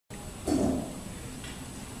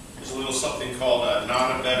a little something called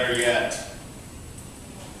Not Better Yet.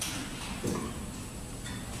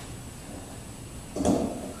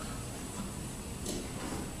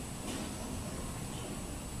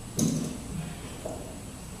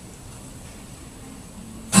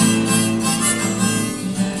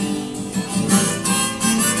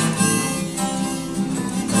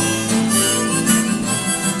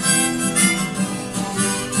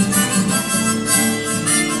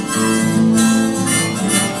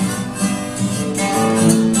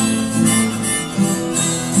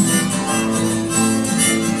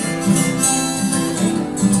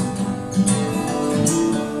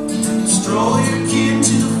 Stroll your kid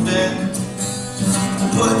to the vet,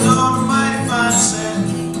 putting on a mighty fine set.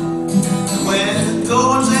 And when the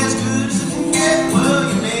going's as good as it can get, well,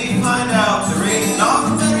 you may find out there ain't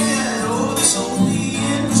nothing better yet. Oh, this old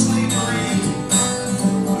in slavery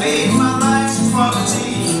made my life some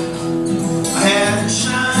poverty. I had to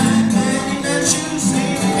shine and in that shoes,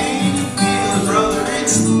 say the pain you feel, brother,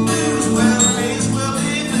 it's the blues. Well, it may as well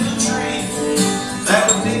live in a tree. That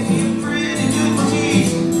would make me a pretty good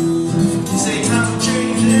monkey. Say times will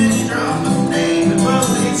change and you drop my name, and well,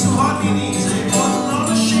 it ain't so hard being easy. It wasn't on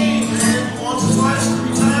a shame, and once or twice, 3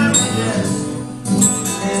 times, yes.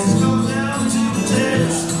 As it goes down to the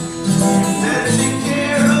test, better take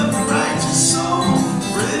care of a righteous soul.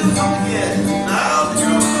 Ready to come again, not off the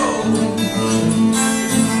drum roll.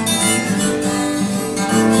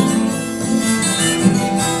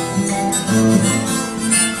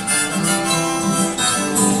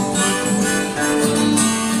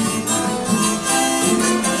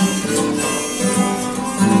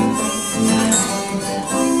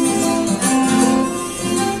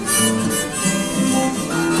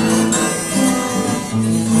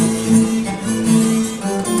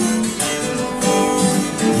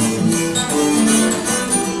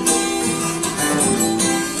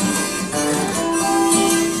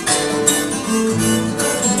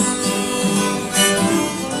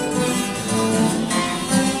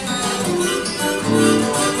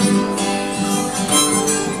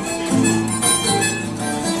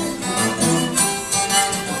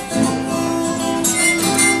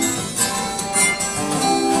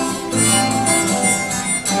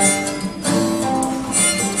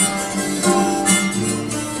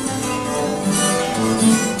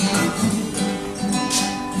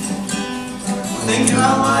 Think I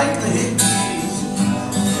like the hippies,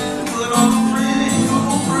 put on the pretty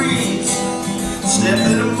cool breeze, step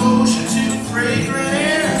in motion to fragrant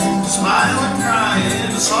air, smile and cry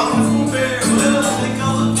in a song bear. Well, I think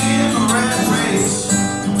I'll look in a rat race.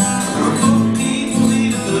 Group of people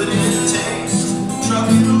need a good in taste,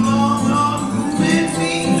 trucking along on moving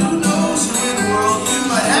feet. Who knows who in the world you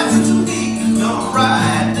might happen to meet? Don't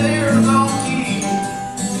ride there, don't keep.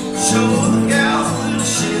 Show the gals a little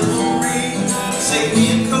chivalry. Save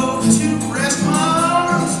me a coat to rest my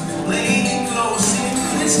arms, lay close in the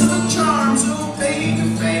midst of a charm. So fade to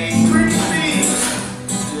fade, pretty feet.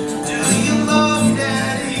 Do you love your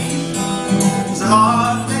daddy? He's a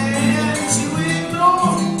hard man to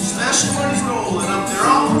ignore, especially when he's rolling up there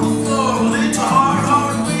on the floor. Well, it's a hard,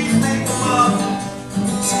 hard way to make a buck.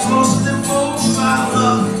 So close to them folks by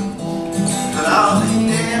luck, but I'll be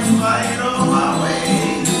damned if I ain't on my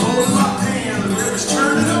way. Holding my hand, the river's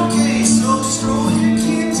turning okay. So stroll your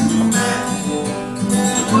kid to the mat,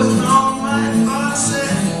 putting on my fine set.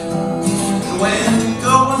 And when the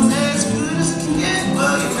going's as good as it can get,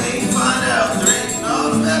 well, you may find out there ain't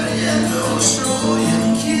nothing better yet. So stroll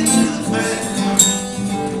your kid to the mat,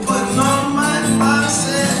 putting on my fine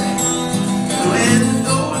set. And when the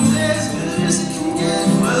going's as good as it can get,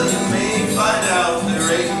 well, you may find out there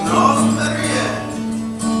ain't nothing better yet.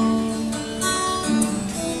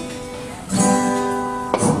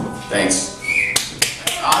 Thanks.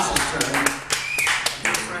 Oz's turn.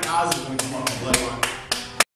 Your friend Oz is going to come up and play one.